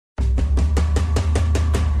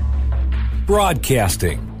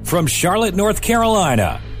Broadcasting from Charlotte, North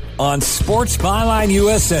Carolina, on Sports Byline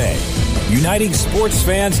USA, uniting sports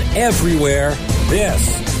fans everywhere.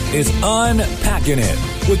 This is Unpacking It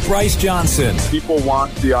with Bryce Johnson. People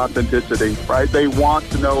want the authenticity, right? They want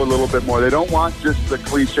to know a little bit more. They don't want just the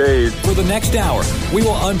cliches. For the next hour, we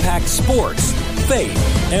will unpack sports, faith,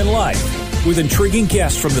 and life with intriguing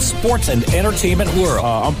guests from the sports and entertainment world.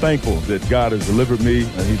 I'm thankful that God has delivered me,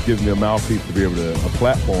 and He's given me a mouthpiece to be able to, a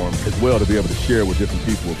platform as well to be able to share with different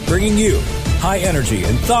people. Bringing you high energy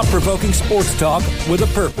and thought-provoking sports talk with a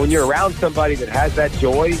purpose. When you're around somebody that has that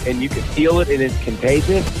joy and you can feel it and it's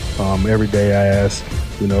contagious. Every day I ask,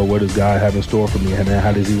 what does God have in store for me, and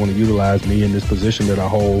how does He want to utilize me in this position that I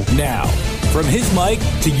hold? Now, from his mic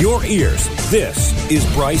to your ears, this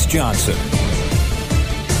is Bryce Johnson.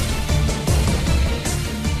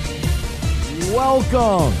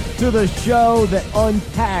 Welcome to the show that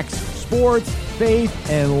unpacks sports, faith,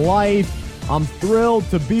 and life. I'm thrilled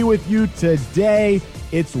to be with you today.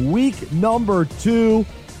 It's week number 2,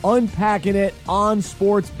 unpacking it on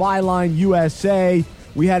Sports Byline USA.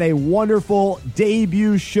 We had a wonderful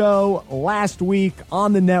debut show last week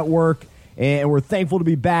on the network, and we're thankful to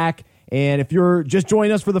be back. And if you're just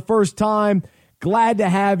joining us for the first time, glad to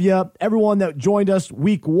have you. Everyone that joined us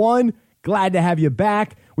week 1, glad to have you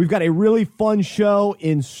back. We've got a really fun show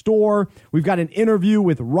in store. We've got an interview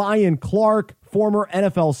with Ryan Clark, former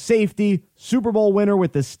NFL safety, Super Bowl winner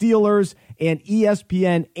with the Steelers, and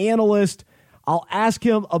ESPN analyst. I'll ask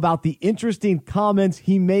him about the interesting comments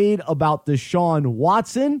he made about Deshaun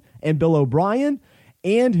Watson and Bill O'Brien,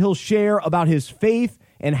 and he'll share about his faith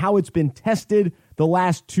and how it's been tested the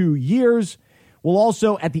last 2 years. We'll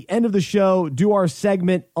also, at the end of the show, do our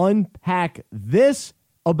segment Unpack This,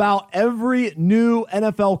 about every new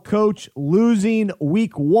NFL coach losing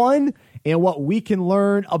week 1 and what we can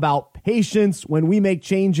learn about patience when we make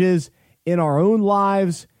changes in our own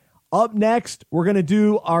lives. Up next, we're going to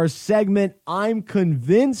do our segment I'm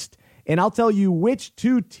Convinced, and I'll tell you which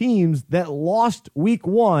 2 teams that lost week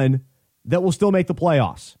 1 that will still make the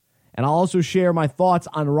playoffs. And I'll also share my thoughts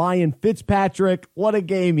on Ryan Fitzpatrick, what a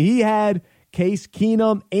game he had, Case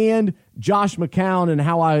Keenum, and Josh McCown, and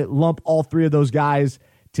how I lump all 3 of those guys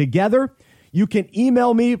together. You can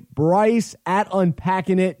email me,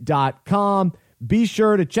 Bryce@unpackingit.com. Be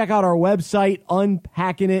sure to check out our website,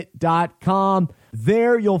 unpackingit.com.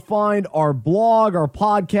 There you'll find our blog, our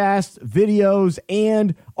podcasts, videos,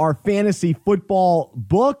 and our fantasy football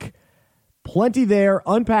book. Plenty there,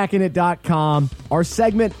 unpackingit.com. Our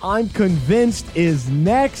segment, I'm Convinced, is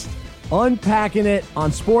next. Unpacking It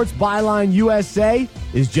on Sports Byline USA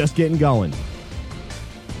is just getting going.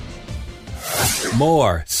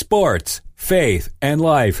 More sports, faith, and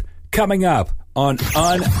life coming up on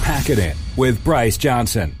Unpacking It with Bryce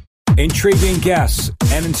Johnson. Intriguing guests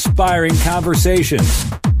and inspiring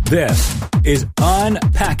conversations. This is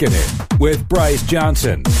Unpacking It with Bryce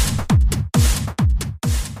Johnson.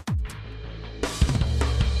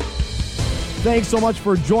 Thanks so much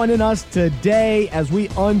for joining us today as we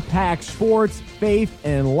unpack sports, faith,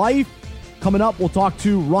 and life. Coming up, we'll talk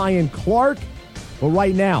to Ryan Clark. But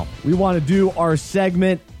right now, we want to do our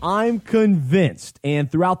segment, I'm Convinced.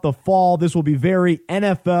 And throughout the fall, this will be very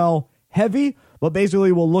NFL heavy. But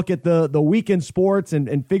basically, we'll look at the weekend sports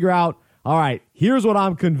and figure out, all right, here's what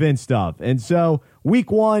I'm convinced of. And so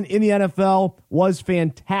week 1 in the NFL was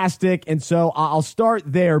fantastic. And so I'll start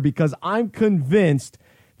there because I'm convinced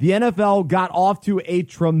the NFL got off to a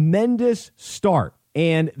tremendous start.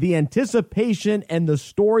 And the anticipation and the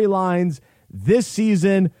storylines this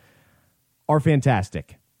season are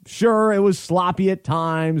fantastic. Sure, it was sloppy at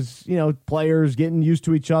times, players getting used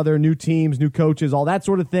to each other, new teams, new coaches, all that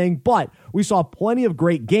sort of thing. But we saw plenty of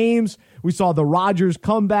great games. We saw the Rodgers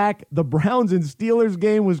comeback. The Browns and Steelers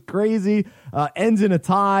game was crazy. Ends in a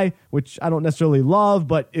tie, which I don't necessarily love,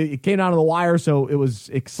 but it came down to the wire, so it was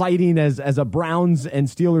exciting as a Browns and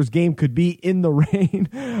Steelers game could be in the rain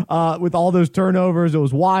with all those turnovers. It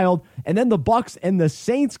was wild. And then the Bucs and the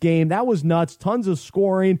Saints game, that was nuts. Tons of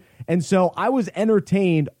scoring. And so I was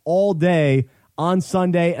entertained all day on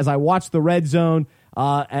Sunday as I watched the Red Zone.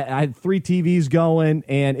 I had 3 TVs going,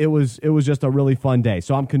 and it was just a really fun day.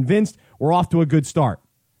 So I'm convinced we're off to a good start.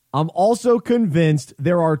 I'm also convinced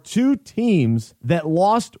there are 2 teams that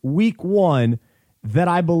lost week 1 that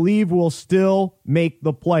I believe will still make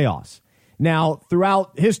the playoffs. Now,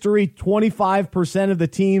 throughout history, 25% of the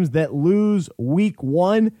teams that lose week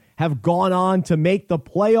 1 have gone on to make the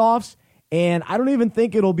playoffs. And I don't even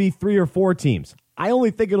think it'll be 3 or 4 teams. I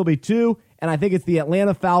only think it'll be 2, and I think it's the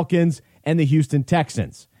Atlanta Falcons and the Houston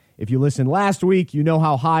Texans. If you listened last week, you know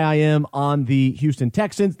how high I am on the Houston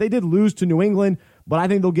Texans. They did lose to New England, but I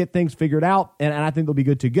think they'll get things figured out, and I think they'll be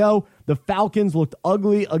good to go. The Falcons looked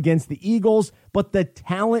ugly against the Eagles, but the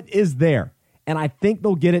talent is there, and I think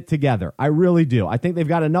they'll get it together. I really do. I think they've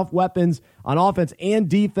got enough weapons on offense and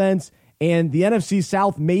defense, and the NFC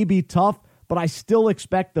South may be tough, but I still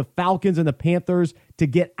expect the Falcons and the Panthers to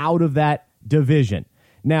get out of that division.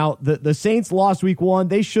 Now, the Saints lost week 1.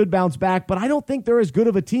 They should bounce back, but I don't think they're as good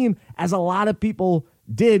of a team as a lot of people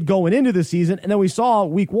did going into the season. And then we saw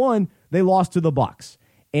week 1, they lost to the Bucs.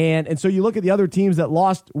 And so you look at the other teams that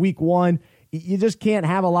lost week 1, you just can't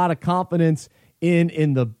have a lot of confidence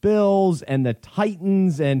in the Bills and the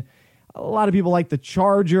Titans. And a lot of people like the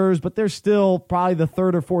Chargers, but they're still probably the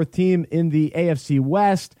third or fourth team in the AFC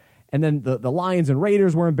West. And then the Lions and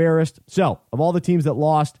Raiders were embarrassed. So of all the teams that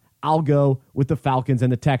lost, I'll go with the Falcons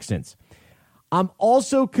and the Texans. I'm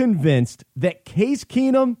also convinced that Case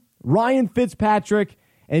Keenum, Ryan Fitzpatrick,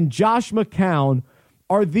 and Josh McCown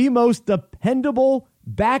are the most dependable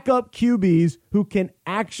backup QBs who can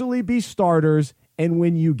actually be starters and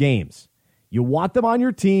win you games. You want them on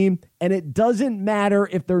your team, and it doesn't matter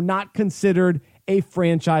if they're not considered a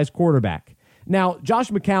franchise quarterback. Now,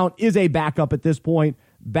 Josh McCown is a backup at this point,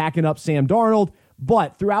 backing up Sam Darnold,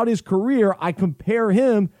 but throughout his career, I compare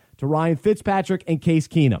him to Ryan Fitzpatrick and Case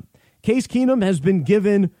Keenum. Case Keenum has been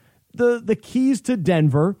given the keys to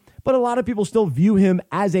Denver, but a lot of people still view him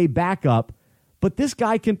as a backup. But this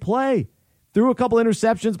guy can play. Threw a couple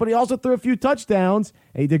interceptions, but he also threw a few touchdowns,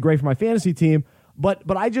 and he did great for my fantasy team. But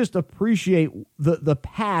I just appreciate the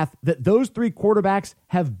path that those three quarterbacks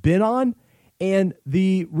have been on, and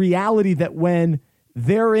the reality that when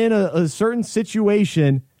they're in a certain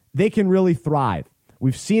situation, they can really thrive.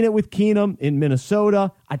 We've seen it with Keenum in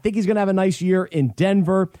Minnesota. I think he's going to have a nice year in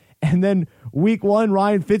Denver. And then week 1,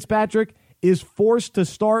 Ryan Fitzpatrick is forced to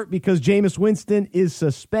start because Jameis Winston is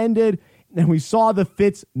suspended. And we saw the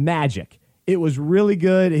Fitz magic. It was really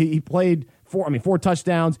good. He played 4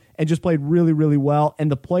 touchdowns and just played really, really well. And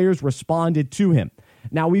the players responded to him.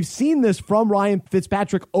 Now, we've seen this from Ryan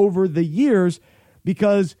Fitzpatrick over the years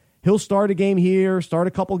because he'll start a game here, start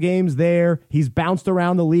a couple games there. He's bounced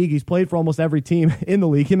around the league. He's played for almost every team in the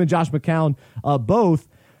league, him and Josh McCown both.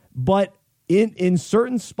 But in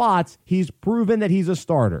certain spots, he's proven that he's a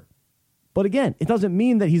starter. But again, it doesn't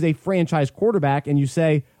mean that he's a franchise quarterback and you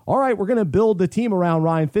say, all right, we're going to build the team around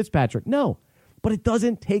Ryan Fitzpatrick. No, but it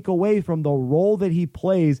doesn't take away from the role that he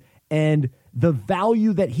plays and the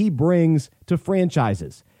value that he brings to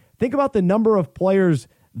franchises. Think about the number of players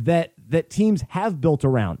that teams have built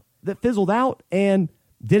around that fizzled out and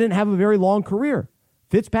didn't have a very long career.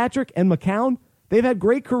 Fitzpatrick and McCown, they've had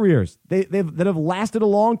great careers. That have lasted a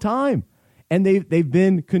long time, and they've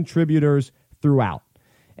been contributors throughout.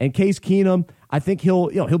 And Case Keenum, I think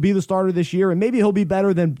he'll be the starter this year, and maybe he'll be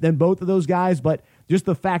better than both of those guys. But just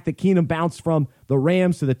the fact that Keenum bounced from the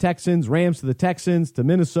Rams to the Texans, Rams to the Texans to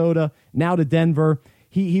Minnesota, now to Denver.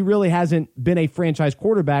 He really hasn't been a franchise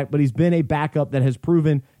quarterback, but he's been a backup that has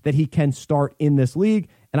proven that he can start in this league,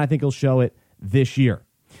 and I think he'll show it this year.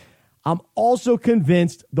 I'm also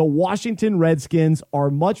convinced the Washington Redskins are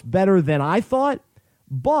much better than I thought,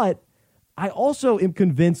 but I also am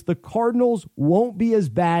convinced the Cardinals won't be as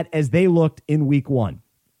bad as they looked in week 1.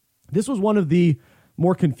 This was one of the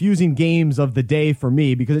more confusing games of the day for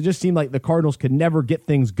me because it just seemed like the Cardinals could never get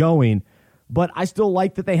things going, but I still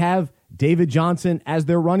like that they have David Johnson as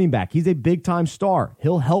their running back. He's a big-time star.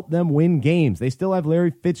 He'll help them win games. They still have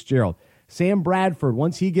Larry Fitzgerald. Sam Bradford,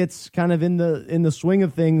 once he gets kind of in the swing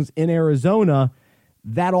of things in Arizona,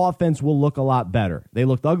 that offense will look a lot better. They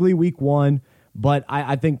looked ugly week 1, but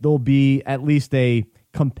I think they'll be at least a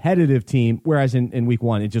competitive team, whereas in week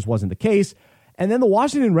 1 it just wasn't the case. And then the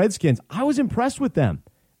Washington Redskins, I was impressed with them.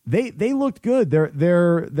 They looked good.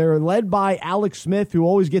 They're led by Alex Smith, who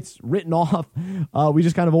always gets written off. We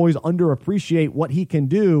just kind of always underappreciate what he can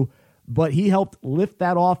do, but he helped lift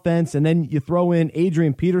that offense. And then you throw in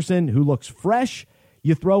Adrian Peterson, who looks fresh.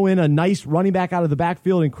 You throw in a nice running back out of the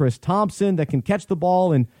backfield in Chris Thompson that can catch the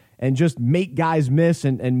ball and just make guys miss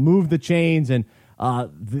and move the chains. And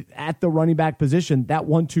at the running back position, that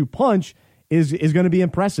 1-2 punch is going to be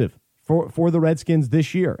impressive for the Redskins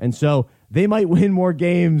this year. And so they might win more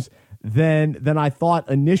games than I thought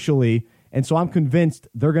initially. And so I'm convinced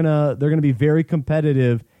they're gonna be very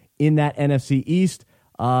competitive in that NFC East.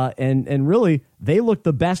 And really, they look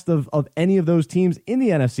the best of any of those teams in the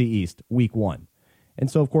NFC East week 1. And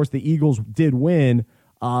so, of course, the Eagles did win,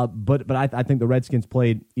 but I think the Redskins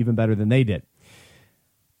played even better than they did.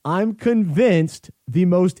 I'm convinced the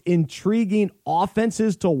most intriguing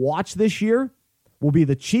offenses to watch this year will be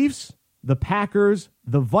the Chiefs, the Packers,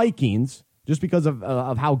 the Vikings, just because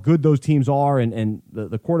of how good those teams are and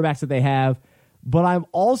the quarterbacks that they have. but I'm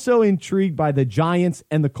also intrigued by the Giants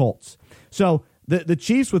and the Colts. So the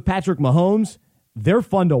Chiefs with Patrick Mahomes, they're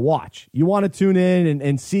fun to watch. You want to tune in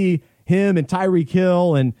and see him and Tyreek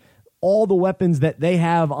Hill and all the weapons that they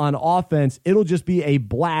have on offense. It'll just be a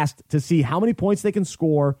blast to see how many points they can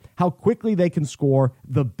score, how quickly they can score.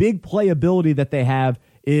 The big playability that they have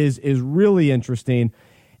is really interesting.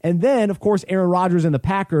 And then, of course, Aaron Rodgers and the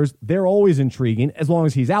Packers, they're always intriguing as long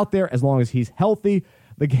as he's out there, as long as he's healthy.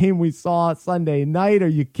 The game we saw Sunday night, are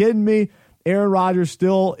you kidding me? Aaron Rodgers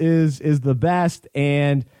still is the best,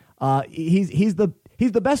 and he's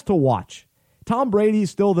the best to watch. Tom Brady is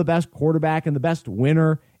still the best quarterback and the best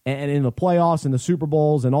winner, and in the playoffs and the Super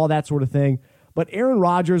Bowls and all that sort of thing. But Aaron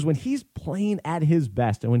Rodgers, when he's playing at his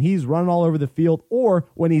best and when he's running all over the field or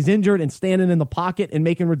when he's injured and standing in the pocket and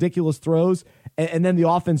making ridiculous throws, and then the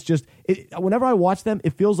offense whenever I watch them,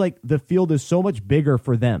 it feels like the field is so much bigger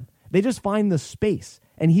for them. They just find the space,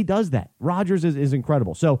 and he does that. Rodgers is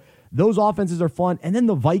incredible. So those offenses are fun. And then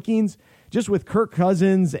the Vikings, just with Kirk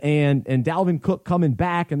Cousins and Dalvin Cook coming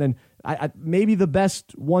back, and then maybe the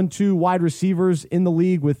best 1-2 wide receivers in the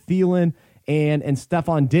league with Thielen and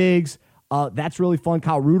Stephon Diggs. That's really fun.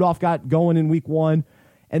 Kyle Rudolph got going in week 1.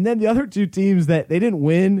 And then the other two teams that they didn't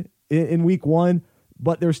win in week 1,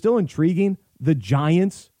 but they're still intriguing. The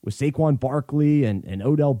Giants with Saquon Barkley and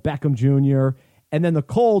Odell Beckham Jr., and then the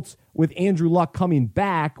Colts with Andrew Luck coming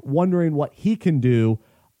back, wondering what he can do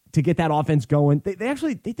to get that offense going. They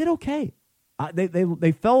did okay.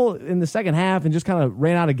 They fell in the second half and just kind of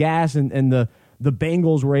ran out of gas, and the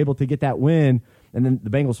Bengals were able to get that win, and then the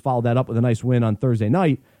Bengals followed that up with a nice win on Thursday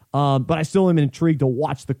night. But I still am intrigued to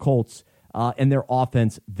watch the Colts and their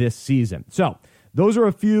offense this season. So those are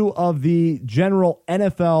a few of the general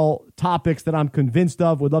NFL topics that I'm convinced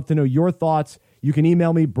of. Would love to know your thoughts. You can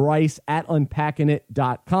email me,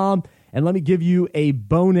 Bryce@unpackingit.com. And let me give you a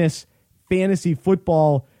bonus fantasy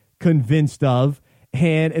football convinced of.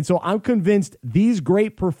 And so I'm convinced these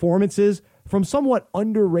great performances from somewhat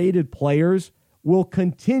underrated players will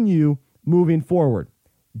continue moving forward.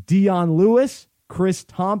 Dion Lewis, Chris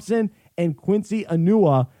Thompson, and Quincy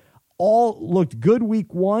Enunwa all looked good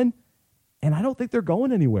week 1, and I don't think they're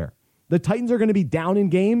going anywhere. The Titans are going to be down in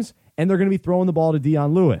games, and they're going to be throwing the ball to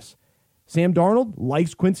Dion Lewis. Sam Darnold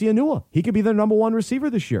likes Quincy Enunwa. He could be their number 1 receiver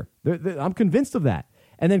this year. I'm convinced of that.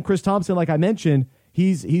 And then Chris Thompson, like I mentioned,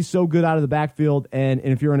 he's so good out of the backfield, and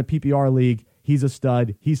if you're in a PPR league, he's a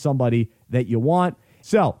stud. He's somebody that you want.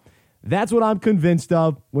 So that's what I'm convinced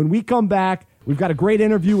of. When we come back, we've got a great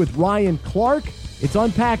interview with Ryan Clark. It's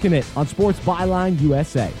Unpacking It on Sports Byline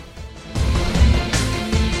USA.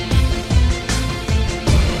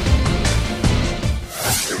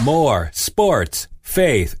 More sports,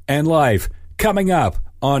 faith, and life coming up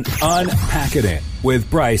on Unpacking It with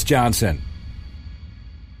Bryce Johnson.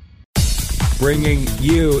 Bringing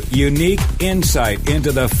you unique insight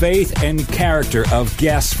into the faith and character of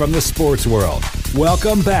guests from the sports world.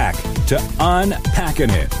 Welcome back to Unpacking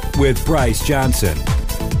It with Bryce Johnson.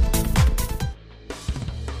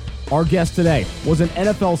 Our guest today was an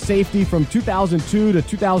NFL safety from 2002 to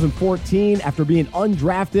 2014 after being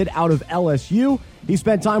undrafted out of LSU. He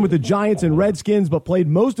spent time with the Giants and Redskins, but played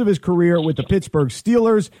most of his career with the Pittsburgh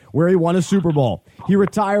Steelers, where he won a Super Bowl. He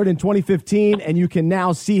retired in 2015, and you can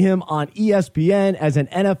now see him on ESPN as an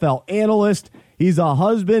NFL analyst. He's a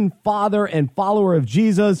husband, father, and follower of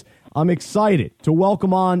Jesus. I'm excited to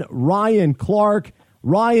welcome on Ryan Clark.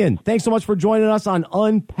 Ryan, thanks so much for joining us on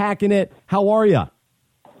Unpacking It. How are you?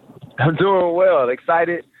 I'm doing well.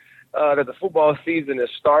 Excited that the football season has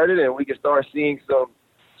started and we can start seeing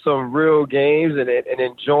some real games and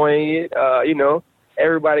enjoying it.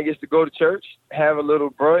 Everybody gets to go to church, have a little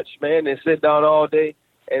brunch, man, and sit down all day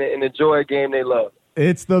and enjoy a game they love.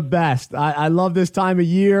 It's the best. I love this time of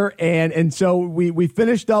year. And so we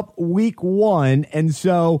finished up week 1. And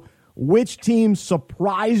so which team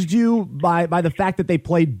surprised you by the fact that they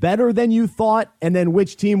played better than you thought? And then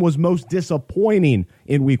which team was most disappointing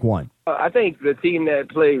in week 1? I think the team that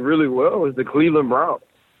played really well was the Cleveland Browns.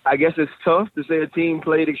 I guess it's tough to say a team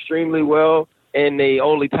played extremely well and they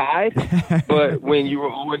only tied. But when you were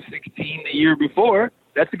 0-16 the year before,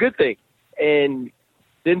 that's a good thing. And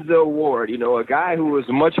Denzel Ward, a guy who was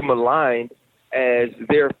much maligned as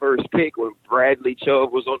their first pick when Bradley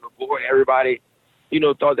Chubb was on the board. Everybody,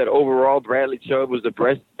 thought that overall Bradley Chubb was the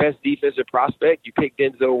best defensive prospect. You picked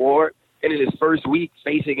Denzel Ward. And in his first week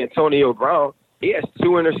facing Antonio Brown, he has 2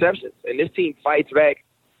 interceptions. And this team fights back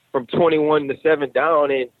from 21-7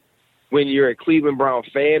 down, and when you're a Cleveland Brown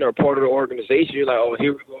fan or part of the organization, you're like, oh,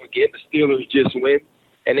 here we go again. The Steelers just win,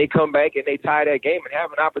 and they come back and they tie that game and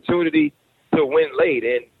have an opportunity to win late.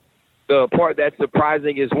 And The part that's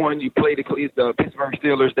surprising is, one, you play the Pittsburgh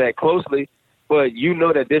Steelers that closely, but you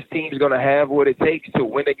know that this team is going to have what it takes to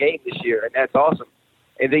win a game this year, and that's awesome.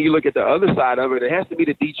 And then you look at the other side of it, it has to be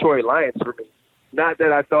the Detroit Lions for me. Not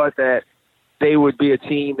that I thought that they would be a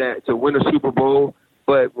team that to win a Super Bowl,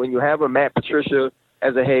 but when you have a Matt Patricia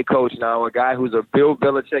as a head coach now, a guy who's a Bill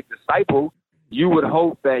Belichick disciple, you would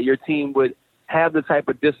hope that your team would have the type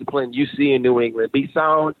of discipline you see in New England, be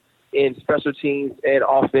sound in special teams and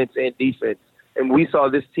offense and defense. And we saw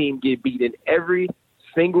this team get beat in every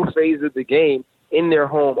single phase of the game in their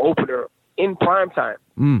home opener in prime time.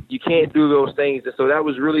 You can't do those things. And so that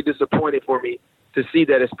was really disappointing for me to see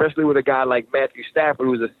that, especially with a guy like Matthew Stafford,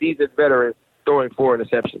 who's a seasoned veteran, throwing 4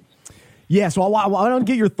 interceptions. Yeah, so I want to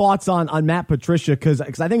get your thoughts on Matt Patricia because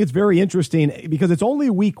I think it's very interesting because it's only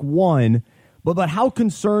week 1, but how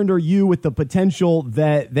concerned are you with the potential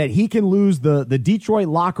that he can lose the Detroit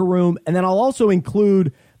locker room? And then I'll also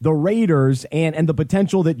include the Raiders and the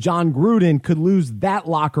potential that John Gruden could lose that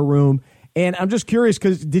locker room. And I'm just curious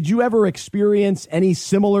because did you ever experience any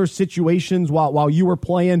similar situations while you were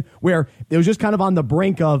playing where it was just kind of on the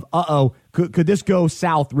brink of, could this go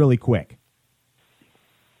south really quick?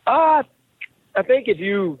 I think if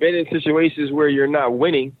you've been in situations where you're not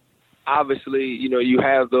winning, obviously, you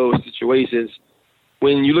have those situations.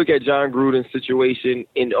 When you look at John Gruden's situation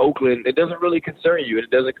in Oakland, it doesn't really concern you. It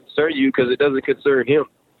doesn't concern you because it doesn't concern him.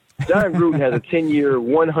 John Gruden has a 10-year,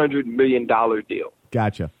 $100 million deal.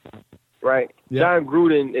 Gotcha. Right? Yep. John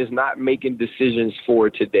Gruden is not making decisions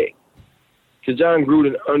for today. Because John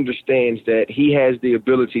Gruden understands that he has the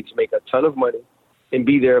ability to make a ton of money and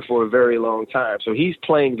be there for a very long time. So he's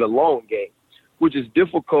playing the long game, which is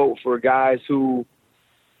difficult for guys who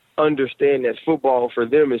understand that football for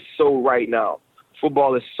them is so right now.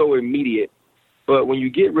 Football is so immediate. But when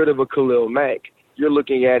you get rid of a Khalil Mack, you're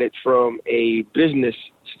looking at it from a business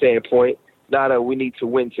standpoint, not a we need to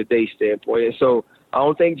win today standpoint. And so I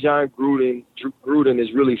don't think John Gruden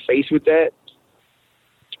is really faced with that.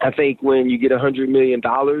 I think when you get $100 million,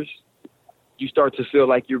 you start to feel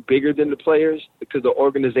like you're bigger than the players because the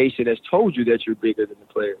organization has told you that you're bigger than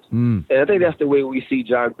the players. And I think that's the way we see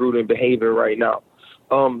John Gruden behaving right now.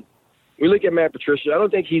 We look at Matt Patricia. I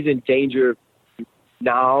don't think he's in danger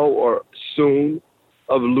now or soon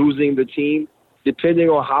of losing the team, depending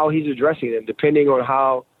on how he's addressing them, depending on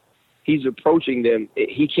how he's approaching them.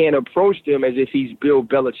 He can't approach them as if he's Bill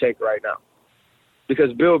Belichick right now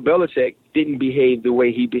because Bill Belichick didn't behave the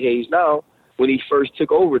way he behaves now when he first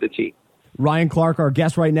took over the team. Ryan Clark, our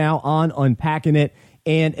guest right now on Unpacking It.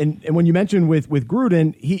 And when you mentioned with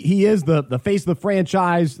Gruden, he is the face of the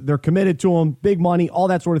franchise. They're committed to him, big money, all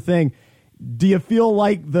that sort of thing. Do you feel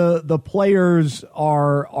like the players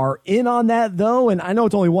are in on that though? And I know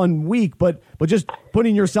it's only 1 week, but just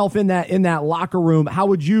putting yourself in that locker room, how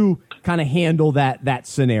would you kind of handle that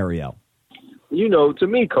scenario? To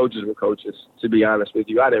me, coaches were coaches. To be honest with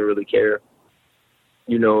you, I didn't really care.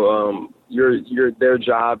 Their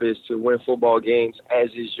job is to win football games, as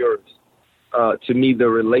is yours. To me, the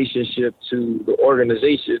relationship to the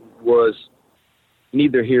organization was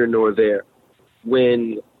neither here nor there.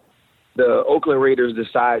 When the Oakland Raiders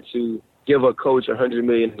decide to give a coach $100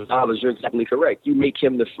 million, you're exactly correct. You make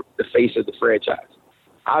him the face of the franchise.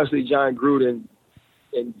 Obviously, John Gruden,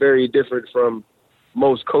 and very different from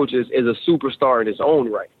most coaches, is a superstar in his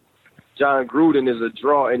own right. John Gruden is a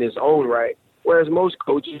draw in his own right, whereas most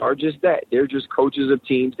coaches are just that. They're just coaches of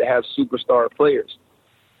teams that have superstar players.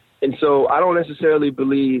 And so I don't necessarily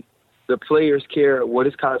believe the players care what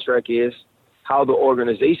his contract is, how the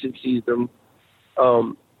organization sees them,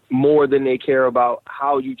 more than they care about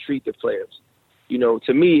how you treat the players.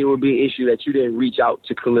 To me, it would be an issue that you didn't reach out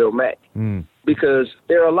to Khalil Mack because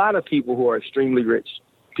there are a lot of people who are extremely rich,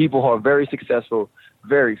 people who are very successful,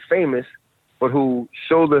 very famous, but who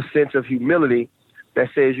show the sense of humility that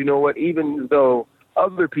says, you know what, even though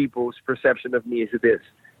other people's perception of me is this,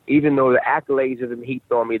 even though the accolades have been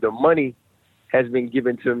heaped on me, the money has been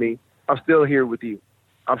given to me, I'm still here with you.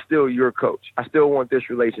 I'm still your coach. I still want this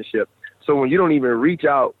relationship. So when you don't even reach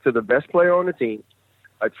out to the best player on the team,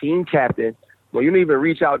 a team captain, when you don't even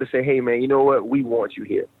reach out to say, hey, man, you know what? We want you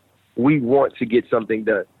here. We want to get something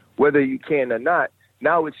done. Whether you can or not,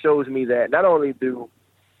 now it shows me that not only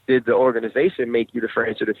did the organization make you the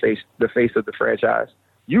face of the franchise,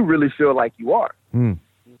 you really feel like you are.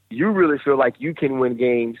 You really feel like you can win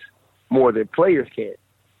games more than players can.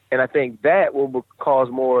 And I think that will cause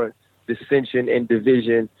more dissension and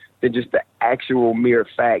division than just the actual mere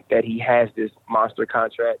fact that he has this monster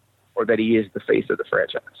contract or that he is the face of the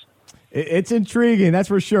franchise. It's intriguing, that's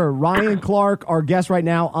for sure. Ryan Clark, our guest right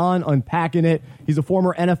now on Unpacking It. He's a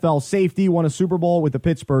former NFL safety, won a Super Bowl with the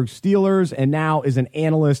Pittsburgh Steelers, and now is an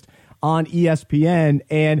analyst on ESPN.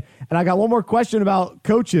 And I got one more question about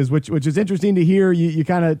coaches, which is interesting to hear. You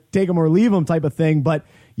kind of take them or leave them type of thing. But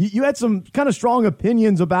you had some kind of strong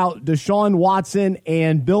opinions about Deshaun Watson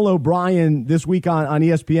and Bill O'Brien this week on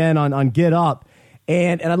ESPN on Get Up.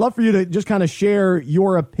 And I'd love for you to just kind of share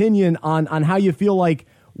your opinion on how you feel like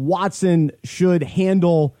Watson should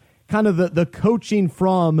handle kind of the coaching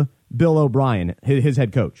from Bill O'Brien, his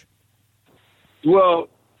head coach. Well,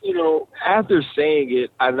 after saying it,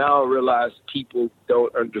 I now realize people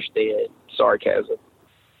don't understand sarcasm.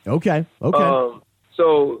 Okay.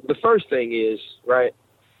 So the first thing is, right,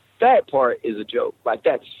 that part is a joke. Like,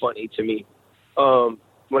 that's funny to me.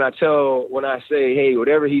 When I say, hey,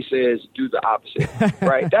 whatever he says, do the opposite,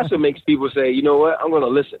 right? That's what makes people say, you know what, I'm going to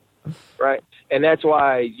listen, right? And that's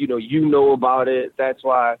why, you know about it. That's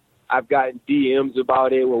why I've gotten DMs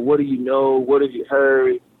about it. Well, what do you know? What have you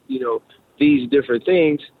heard? These different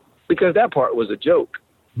things, because that part was a joke,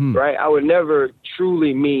 right? I would never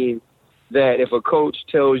truly mean that if a coach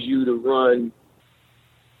tells you to run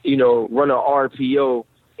an RPO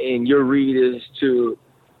and your read is to,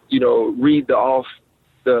 read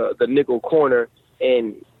the nickel corner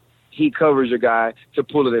and he covers your guy to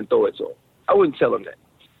pull it and throw it to him. I wouldn't tell him that.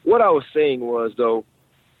 What I was saying was, though,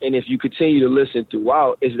 and if you continue to listen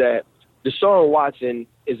throughout, is that Deshaun Watson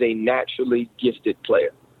is a naturally gifted player.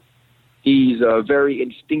 He's a very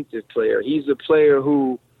instinctive player. He's a player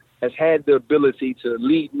who has had the ability to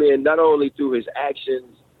lead men not only through his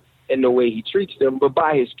actions and the way he treats them, but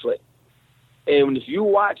by his play. And if you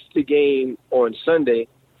watch the game on Sunday,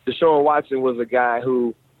 Deshaun Watson was a guy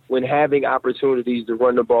who, when having opportunities to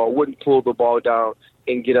run the ball, wouldn't pull the ball down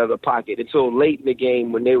and get out of the pocket until late in the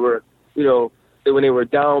game when they were, when they were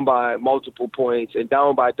down by multiple points and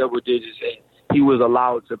down by double digits, and he was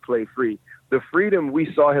allowed to play free. The freedom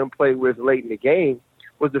we saw him play with late in the game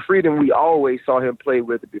was the freedom we always saw him play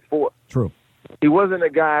with before. True. He wasn't a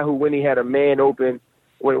guy who, when he had a man open,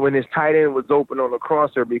 when his tight end was open on a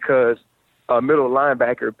crosser because a middle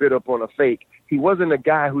linebacker bit up on a fake, he wasn't a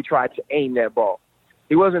guy who tried to aim that ball.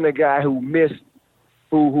 He wasn't a guy who missed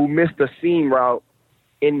a seam route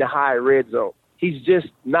in the high red zone. He's just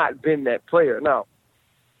not been that player. Now,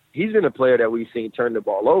 he's been a player that we've seen turn the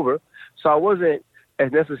ball over, so I wasn't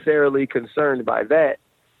as necessarily concerned by that,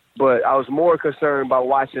 but I was more concerned by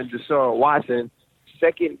watching Deshaun Watson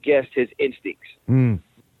second-guess his instincts. And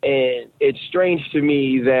it's strange to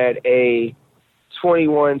me that a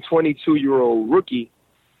 21, 22-year-old rookie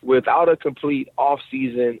without a complete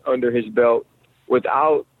offseason under his belt,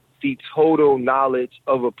 without the total knowledge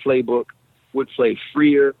of a playbook, would play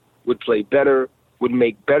freer, would play better, would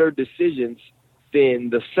make better decisions than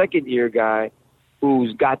the second-year guy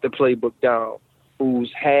who's got the playbook down,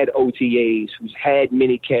 who's had OTAs, who's had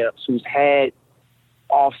mini camps, who's had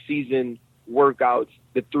off-season workouts,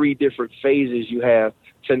 the three different phases you have,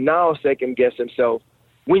 to now second-guess himself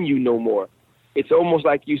when you know more. It's almost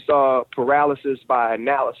like you saw paralysis by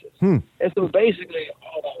analysis. And so basically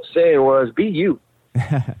all I was saying was, be you.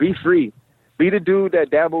 Be free. Be the dude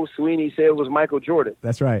that Dabo Swinney said was Michael Jordan.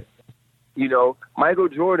 That's right. Michael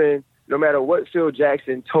Jordan, no matter what Phil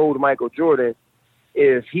Jackson told Michael Jordan,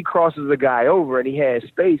 if he crosses a guy over and he has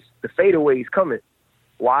space, the fadeaway's coming.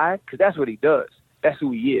 Why? Because that's what he does. That's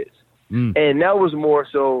who he is. And that was more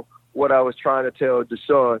so what I was trying to tell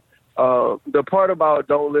Deshaun. The part about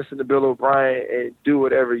don't listen to Bill O'Brien and do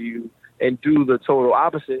whatever and do the total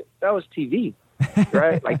opposite, that was TV,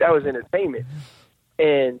 right? Like, that was entertainment.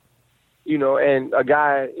 And, and a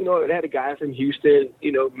guy, they had a guy from Houston,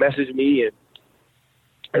 message me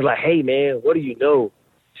and like, hey, man, what do you know?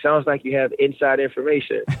 Sounds like you have inside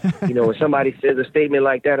information. When somebody says a statement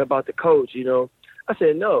like that about the coach, I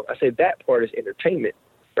said, no. I said, that part is entertainment,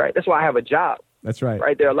 right? That's why I have a job. That's right.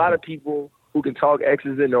 Right? There are a lot of people who can talk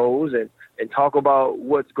X's and O's and talk about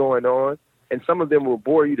what's going on, and some of them will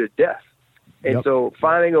bore you to death. And so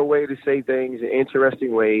finding a way to say things in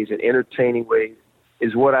interesting ways and entertaining ways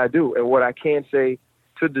is what I do. And what I can say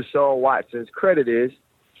to Deshaun Watson's credit is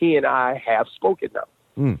he and I have spoken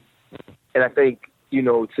now. And I think,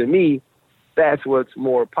 to me, that's what's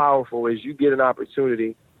more powerful is you get an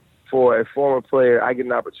opportunity for a former player. I get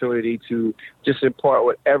an opportunity to just impart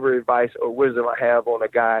whatever advice or wisdom I have on a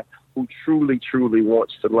guy who truly, truly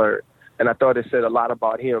wants to learn. And I thought it said a lot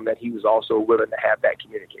about him that he was also willing to have that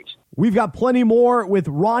communication. We've got plenty more with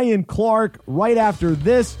Ryan Clark right after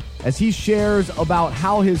this as he shares about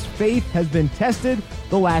how his faith has been tested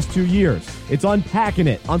the last 2 years. It's Unpacking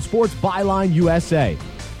It on Sports Byline USA.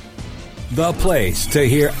 The place to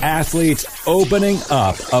hear athletes opening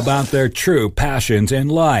up about their true passions in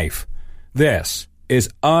life. This is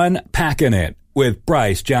Unpacking It with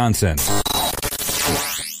Bryce Johnson.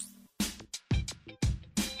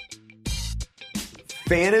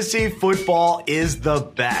 Fantasy football is the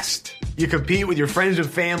best. You compete with your friends and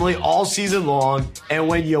family all season long, and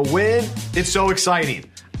when you win, it's so exciting.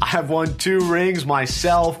 I have won 2 rings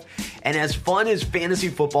myself, and as fun as fantasy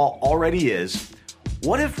football already is,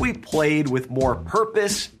 what if we played with more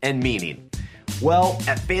purpose and meaning? Well,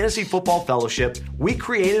 at Fantasy Football Fellowship, we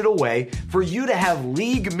created a way for you to have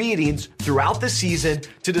league meetings throughout the season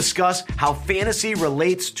to discuss how fantasy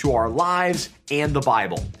relates to our lives and the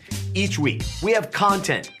Bible. Each week, we have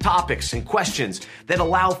content, topics, and questions that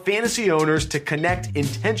allow fantasy owners to connect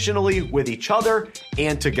intentionally with each other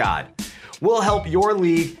and to God. We'll help your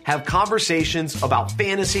league have conversations about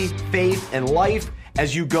fantasy, faith, and life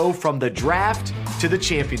as you go from the draft to the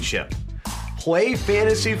championship. Play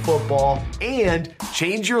fantasy football and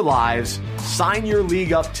change your lives. Sign your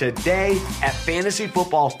league up today at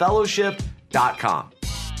fantasyfootballfellowship.com.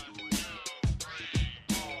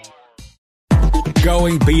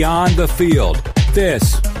 Going beyond the field,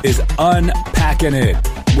 this is Unpacking It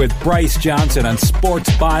with Bryce Johnson on Sports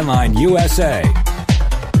Byline USA.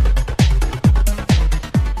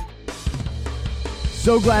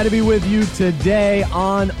 So glad to be with you today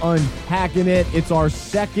on Unpacking It. It's our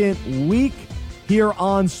second week here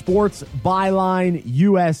on Sports Byline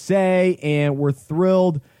USA, and we're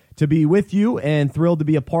thrilled to be with you and thrilled to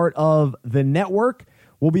be a part of the network.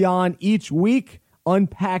 We'll be on each week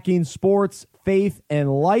unpacking sports, faith,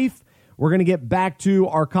 and life. We're going to get back to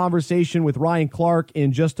our conversation with Ryan Clark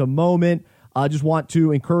in just a moment. I just want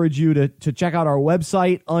to encourage you to check out our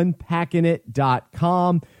website,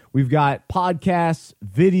 unpackingit.com. We've got podcasts,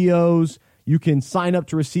 videos. You can sign up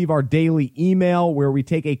to receive our daily email where we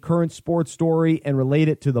take a current sports story and relate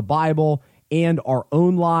it to the Bible and our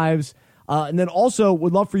own lives. And then also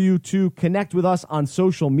would love for you to connect with us on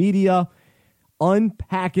social media.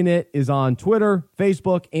 Unpacking It is on Twitter,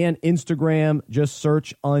 Facebook, and Instagram. Just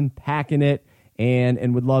search Unpacking It,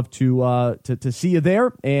 and would love to see you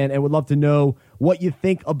there, and would love to know what you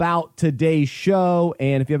think about today's show.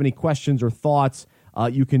 And if you have any questions or thoughts,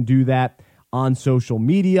 you can do that on social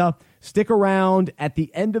media. Stick around. At the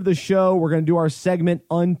end of the show, we're going to do our segment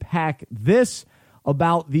Unpack This,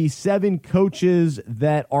 about the 7 coaches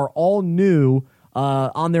that are all new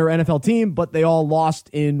on their NFL team, but they all lost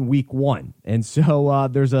in week 1. And so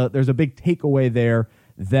there's a big takeaway there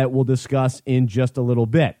that we'll discuss in just a little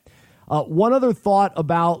bit. One other thought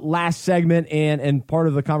about last segment and part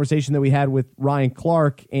of the conversation that we had with Ryan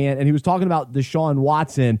Clark, and he was talking about Deshaun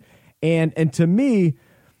Watson. And to me,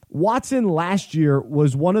 Watson last year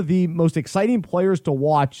was one of the most exciting players to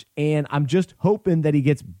watch, and I'm just hoping that he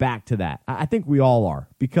gets back to that. I think we all are,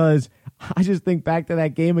 because I just think back to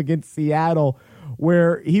that game against Seattle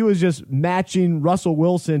where he was just matching Russell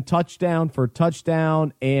Wilson touchdown for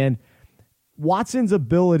touchdown, and Watson's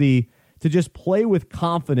ability to just play with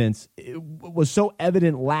confidence was so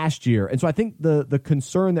evident last year. And so I think the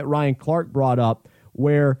concern that Ryan Clark brought up,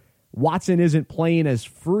 where Watson isn't playing as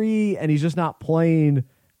free and he's just not playing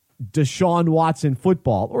Deshaun Watson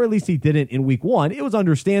football, or at least he didn't in week 1. It was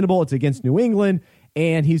understandable. It's against New England,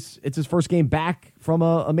 and it's his first game back from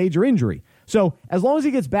a major injury. So as long as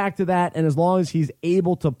he gets back to that, and as long as he's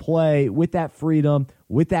able to play with that freedom,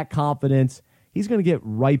 with that confidence, he's going to get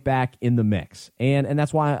right back in the mix. And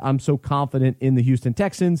that's why I'm so confident in the Houston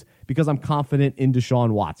Texans, because I'm confident in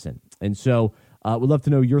Deshaun Watson. And so we'd love to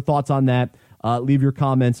know your thoughts on that. Leave your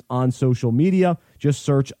comments on social media. Just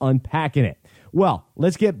search Unpacking It. Well,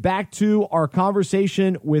 let's get back to our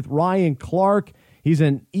conversation with Ryan Clark. He's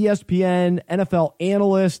an ESPN NFL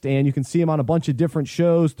analyst, and you can see him on a bunch of different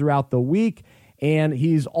shows throughout the week. And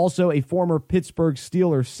he's also a former Pittsburgh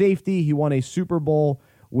Steelers safety. He won a Super Bowl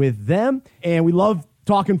with them. And we love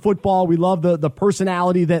talking football. We love the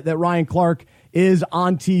personality that Ryan Clark is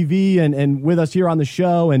on TV and with us here on the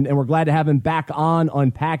show. And we're glad to have him back on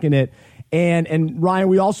Unpacking It. And Ryan,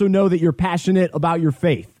 we also know that you're passionate about your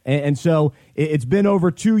faith. And so it's been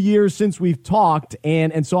over 2 years since we've talked.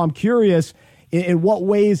 And so I'm curious, in what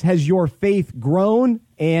ways has your faith grown,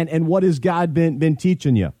 and what has God been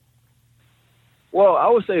teaching you? Well, I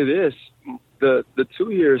would say this. The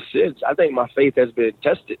 2 years since, I think my faith has been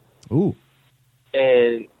tested. Ooh.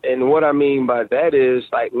 And what I mean by that is,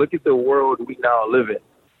 like, look at the world we now live in.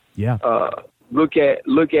 Yeah. Look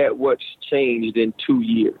at what's changed in 2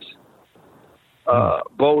 years.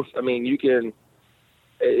 Both, I mean, you can,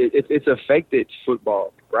 it's affected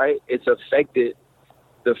football, right? It's affected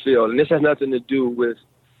the field. And this has nothing to do with,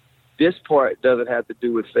 this part doesn't have to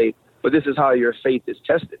do with faith. But this is how your faith is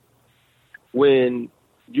tested. When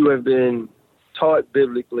you have been taught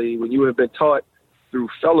biblically, when you have been taught through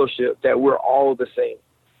fellowship that we're all the same,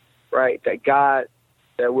 right?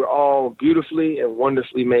 That we're all beautifully and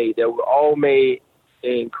wonderfully made, that we're all made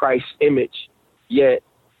in Christ's image, yet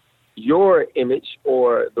your image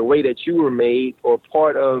or the way that you were made or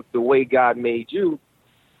part of the way God made you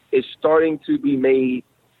is starting to be made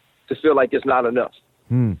to feel like it's not enough,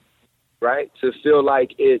 right? To feel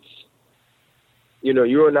like it's,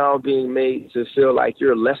 you're now being made to feel like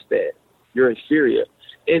you're less than, you're inferior.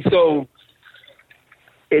 And so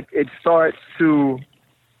it starts to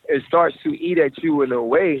eat at you in a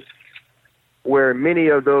way where many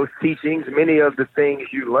of those teachings, many of the things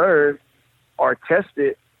you learn are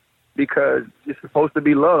tested because it's supposed to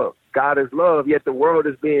be love. God is love, yet the world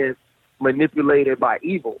is being manipulated by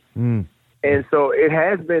evil. And so it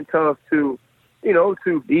has been tough to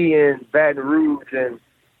be in Baton Rouge and,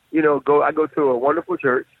 I go to a wonderful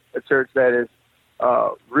church, a church that has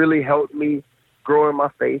really helped me grow in my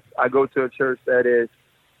faith. I go to a church that is,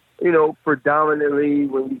 predominantly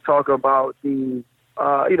when you talk about the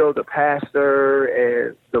pastor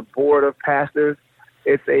and the board of pastors,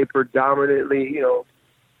 it's a predominantly,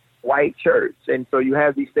 white church. And so you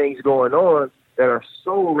have these things going on that are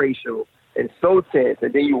so racial and so tense.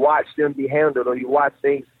 And then you watch them be handled or you watch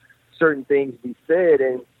certain things be said,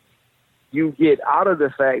 and you get out of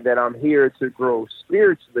the fact that I'm here to grow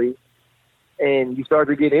spiritually. And you start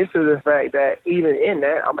to get into the fact that even in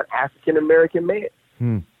that, I'm an African-American man.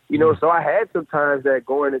 So I had some times that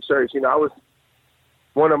going to church,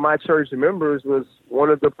 one of my church members was one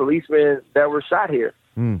of the policemen that were shot here,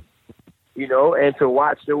 and to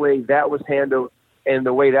watch the way that was handled and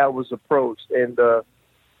the way that was approached and the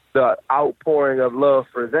outpouring of love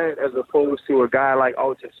for that as opposed to a guy like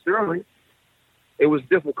Alton Sterling, it was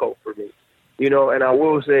difficult for me, and I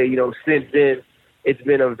will say, since then, it's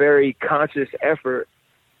been a very conscious effort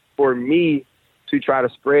for me to try to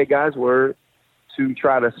spread God's word, to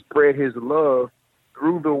try to spread his love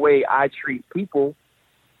through the way I treat people.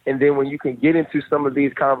 And then when you can get into some of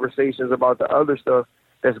these conversations about the other stuff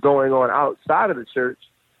that's going on outside of the church,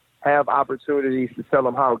 have opportunities to tell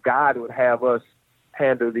them how God would have us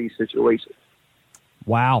handle these situations.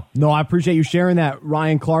 Wow. No, I appreciate you sharing that.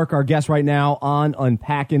 Ryan Clark, our guest right now on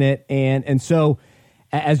Unpacking It. And so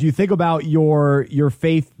as you think about your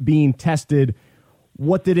faith being tested,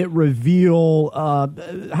 what did it reveal?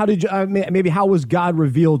 How did you, maybe how was God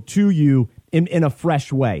revealed to you in a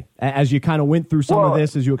fresh way as you kind of went through some of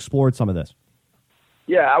this, as you explored some of this?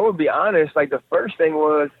 Yeah, I would be honest. Like the first thing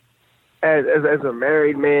was as a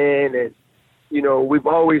married man, and, we've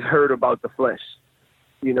always heard about the flesh,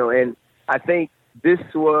 and I think this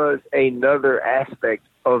was another aspect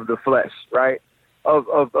of the flesh, right?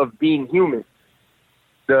 Of being human.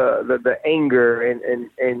 The anger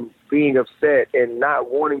and being upset and not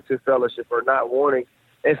wanting to fellowship or not wanting.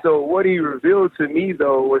 And so what he revealed to me,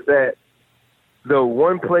 though, was that the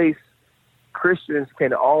one place Christians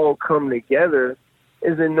can all come together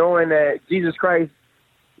is in knowing that Jesus Christ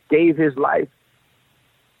gave his life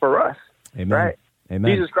for us. Amen. Right?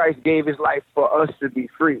 Amen. Jesus Christ gave his life for us to be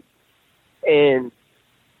free. And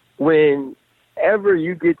whenever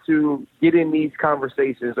you get in these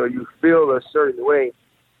conversations or you feel a certain way,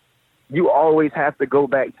 you always have to go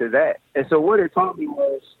back to that. And so what it taught me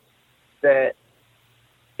was that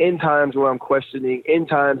in times where I'm questioning, in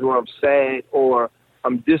times where I'm sad or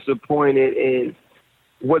I'm disappointed in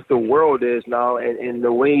what the world is now and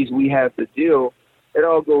the ways we have to deal, it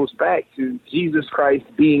all goes back to Jesus Christ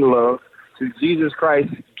being love, to Jesus Christ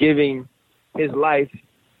giving his life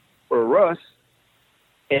for us,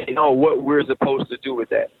 and what we're supposed to do with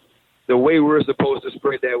that. The way we're supposed to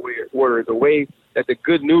spread that word, the way that the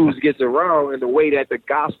good news gets around and the way that the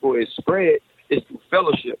gospel is spread is through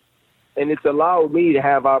fellowship. And it's allowed me to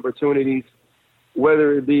have opportunities,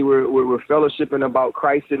 whether it be we're fellowshipping about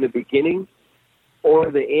Christ in the beginning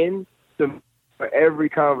or the end, for every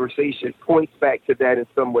conversation points back to that in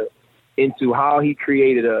some way, into how he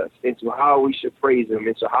created us, into how we should praise him,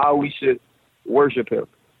 into how we should worship him.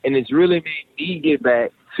 And it's really made me get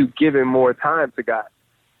back to giving more time to God.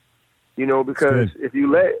 Because if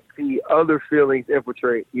you let the other feelings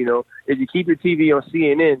infiltrate, if you keep your TV on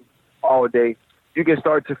CNN all day, you can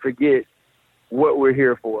start to forget what we're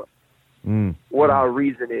here for, what our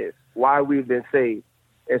reason is, why we've been saved.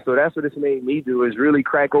 And so that's what it's made me do, is really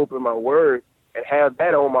crack open my word and have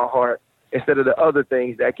that on my heart instead of the other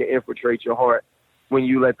things that can infiltrate your heart when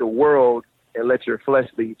you let the world and let your flesh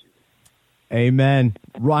lead you. Amen.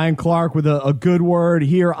 Ryan Clark with a good word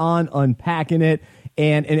here on Unpacking It.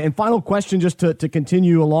 And final question, just to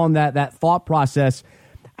continue along that thought process.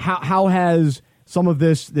 how has some of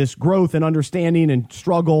this growth and understanding and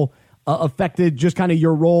struggle affected just kind of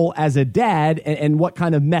your role as a dad, and what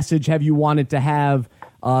kind of message have you wanted to have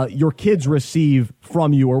your kids receive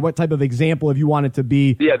from you, or what type of example have you wanted to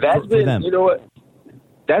be that's for been, them? You know what?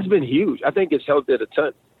 That's been huge. I think it's helped it a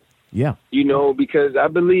ton. Yeah. Because I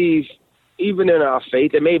believe even in our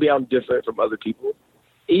faith, and maybe I'm different from other people,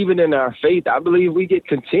 even in our faith, I believe we get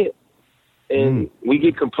content and we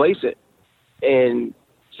get complacent, and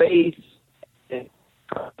faith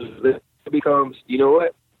becomes, you know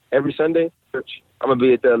what? Every Sunday, church, I'm going to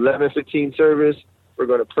be at the 11:15 service. We're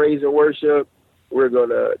going to praise and worship. We're going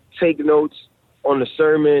to take notes on the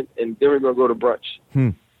sermon, and then we're going to go to brunch.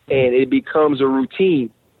 And it becomes a routine,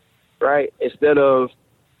 right? Instead of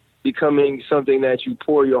becoming something that you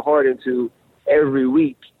pour your heart into every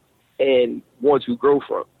week and want to grow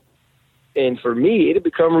from. And for me, it had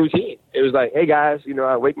become routine. It was like, hey, guys,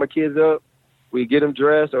 I wake my kids up. We get them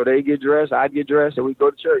dressed, or they get dressed, I get dressed, and we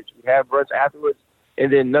go to church. We have brunch afterwards,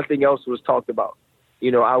 and then nothing else was talked about.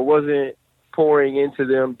 I wasn't pouring into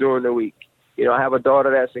them during the week. I have a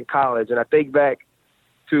daughter that's in college, and I think back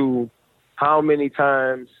to how many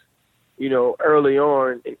times, early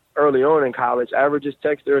on in college, I would just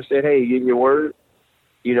text her and said, hey, you getting your word?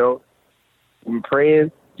 I'm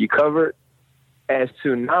praying, you covered. As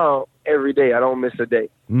to now, every day, I don't miss a day.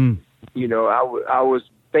 I was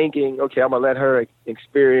thinking, okay, I'm going to let her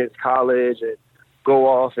experience college and go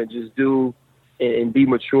off and just do and be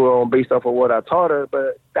mature based off of what I taught her,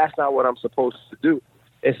 but that's not what I'm supposed to do.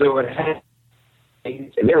 And so it happened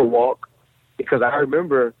in their walk, because I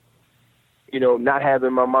remember, not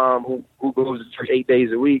having my mom who goes to church 8 days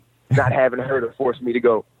a week, not having her to force me to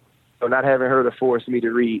go, not having her to force me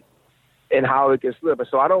to read, and how it can slip. And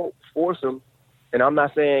so I don't force them, and I'm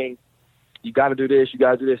not saying you got to do this,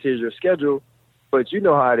 here's your schedule, but you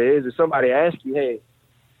know how it is. If somebody asks you, hey,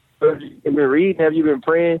 have you been reading, have you been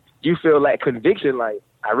praying, you feel that conviction, like,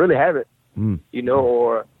 I really haven't,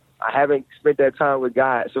 or I haven't spent that time with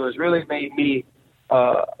God. So it's really made me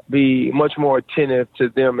be much more attentive to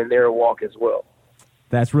them in their walk as well.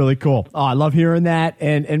 That's really cool. Oh, I love hearing that.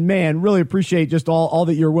 And man, really appreciate just all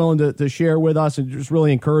that you're willing to share with us, and just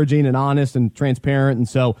really encouraging and honest and transparent. And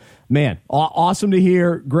so, man, awesome to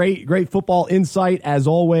hear. Great football insight as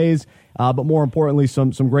always. But more importantly,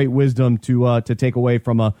 some great wisdom to take away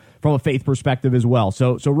from a faith perspective as well.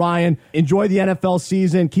 So Ryan, enjoy the NFL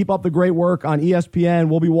season. Keep up the great work on ESPN.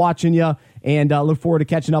 We'll be watching you, and look forward to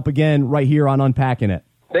catching up again right here on Unpacking It.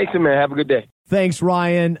 Thanks, man. Have a good day. Thanks,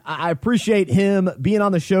 Ryan. I appreciate him being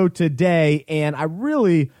on the show today, and I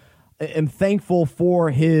really am thankful for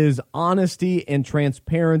his honesty and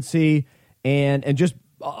transparency, and just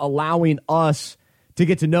allowing us to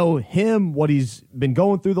get to know him, what he's been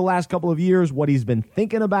going through the last couple of years, what he's been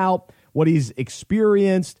thinking about, what he's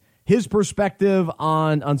experienced, his perspective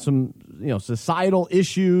on some societal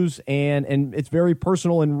issues, and it's very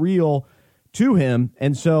personal and real to him.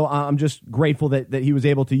 And so I'm just grateful that he was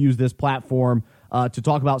able to use this platform to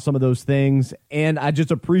talk about some of those things. And I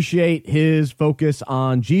just appreciate his focus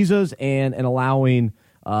on Jesus and allowing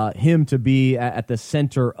him to be at the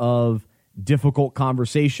center of difficult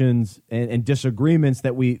conversations and disagreements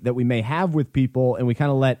that we may have with people, and we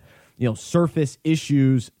kind of let surface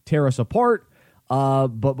issues tear us apart,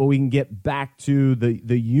 but we can get back to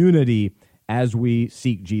the unity as we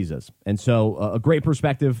seek Jesus. And so a great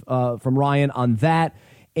perspective from Ryan on that.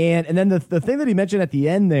 And then the thing that he mentioned at the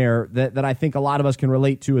end there that I think a lot of us can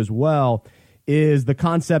relate to as well is the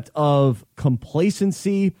concept of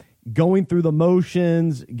complacency, going through the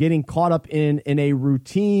motions, getting caught up in a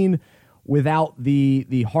routine without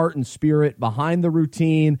the heart and spirit behind the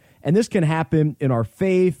routine. And this can happen in our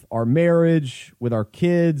faith, our marriage, with our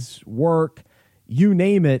kids, work, you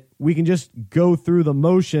name it. We can just go through the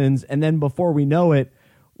motions, and then before we know it,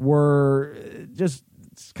 we're just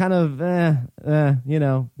kind of,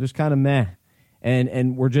 just kind of meh.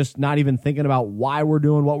 And we're just not even thinking about why we're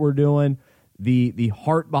doing what we're doing, the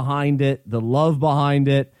heart behind it, the love behind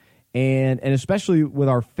it. And especially with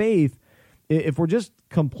our faith, if we're just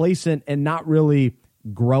complacent and not really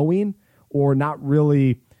growing, or not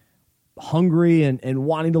really hungry and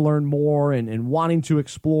wanting to learn more and wanting to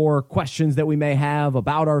explore questions that we may have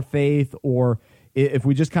about our faith, or if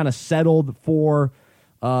we just kind of settled for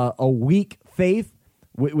a weak faith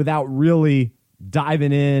without really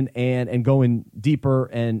diving in and going deeper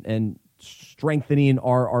and strengthening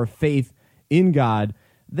our faith in God,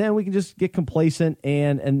 then we can just get complacent,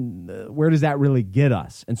 and where does that really get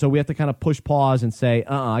us? And so we have to kind of push pause and say,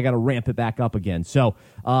 I got to ramp it back up again. So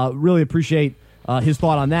really appreciate his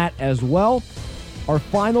thought on that as well. Our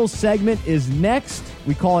final segment is next.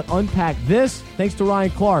 We call it Unpack This. Thanks to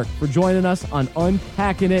Ryan Clark for joining us on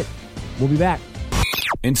Unpacking It. We'll be back.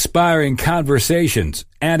 Inspiring conversations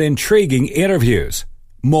and intriguing interviews.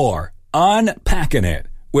 More Unpacking It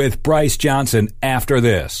with Bryce Johnson after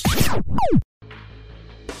this.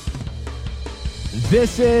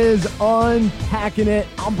 This is Unpacking It.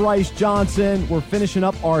 I'm Bryce Johnson. We're finishing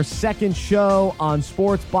up our second show on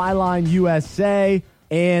Sports Byline USA.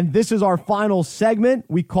 And this is our final segment.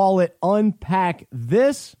 We call it Unpack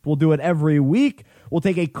This. We'll do it every week. We'll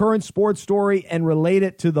take a current sports story and relate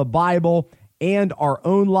it to the Bible and our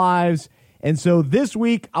own lives. And so this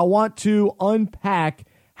week, I want to unpack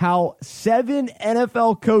how 7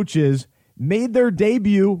 NFL coaches made their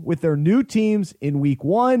debut with their new teams in week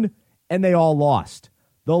 1, and they all lost.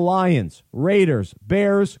 The Lions, Raiders,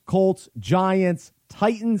 Bears, Colts, Giants,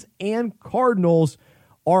 Titans, and Cardinals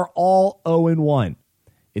are all 0-1.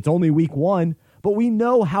 It's only week 1, but we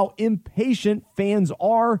know how impatient fans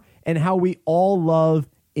are and how we all love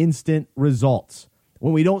instant results.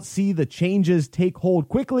 When we don't see the changes take hold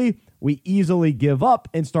quickly, we easily give up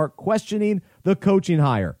and start questioning the coaching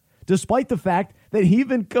hire, despite the fact that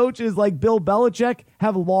even coaches like Bill Belichick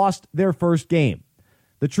have lost their first game.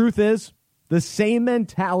 The truth is, the same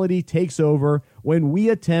mentality takes over when we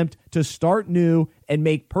attempt to start new and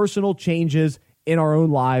make personal changes in our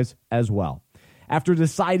own lives as well. After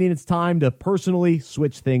deciding it's time to personally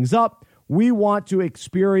switch things up, we want to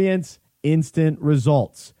experience instant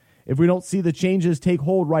results. If we don't see the changes take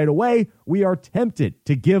hold right away, we are tempted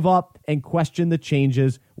to give up and question the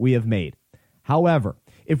changes we have made. However,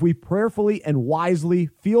 if we prayerfully and wisely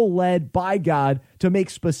feel led by God to make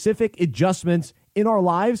specific adjustments in our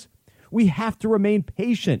lives, we have to remain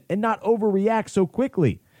patient and not overreact so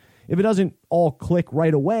quickly. If it doesn't all click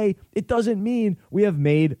right away, it doesn't mean we have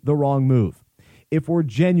made the wrong move. If we're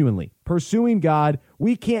genuinely pursuing God,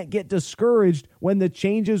 we can't get discouraged when the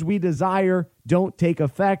changes we desire don't take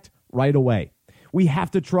effect right away. We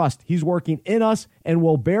have to trust He's working in us and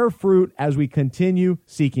will bear fruit as we continue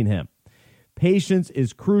seeking Him. Patience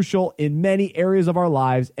is crucial in many areas of our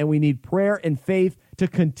lives, and we need prayer and faith to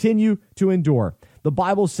continue to endure. The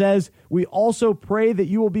Bible says, we also pray that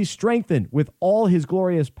you will be strengthened with all His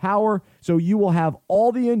glorious power, so you will have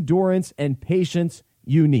all the endurance and patience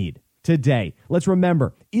you need. Today, let's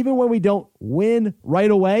remember, even when we don't win right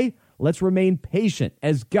away, let's remain patient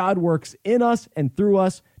as God works in us and through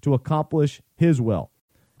us to accomplish His will.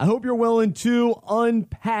 I hope you're willing to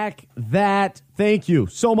unpack that. Thank you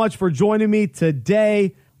so much for joining me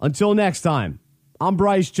today. Until next time, I'm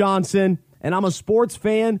Bryce Johnson, and I'm a sports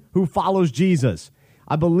fan who follows Jesus.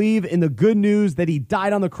 I believe in the good news that He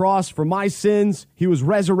died on the cross for my sins, He was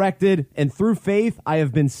resurrected, and through faith, I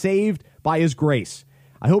have been saved by His grace.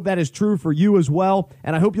 I hope that is true for you as well,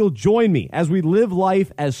 and I hope you'll join me as we live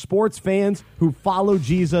life as sports fans who follow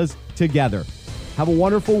Jesus together. Have a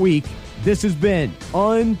wonderful week. This has been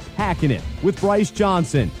Unpacking It with Bryce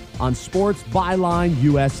Johnson on Sports Byline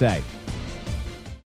USA.